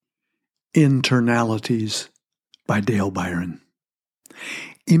Internalities by Biron.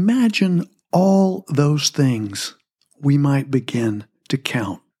 Imagine all those things we might begin to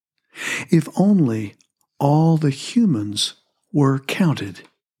count, if only all the humans were counted,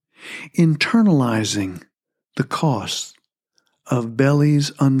 internalizing the costs of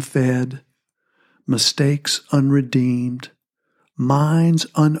bellies unfed, mistakes unredeemed, minds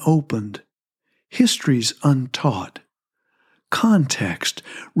unopened, histories untaught, context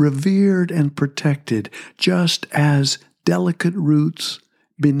revered and protected just as delicate roots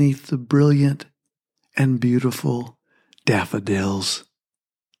beneath the brilliant and beautiful daffodils.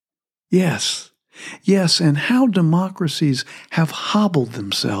 Yes, and how democracies have hobbled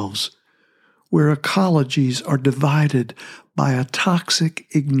themselves, where ecologies are divided by a toxic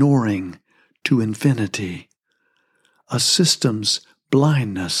ignoring to infinity, a system's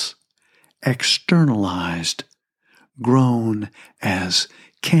blindness, externalized, grown as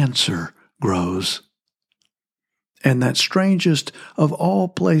cancer grows. And that strangest of all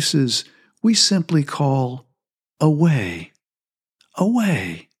places we simply call away,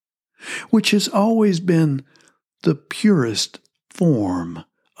 which has always been the purest form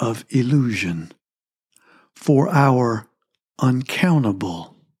of illusion for our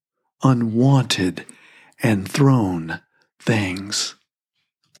uncountable, unwanted, and thrown things.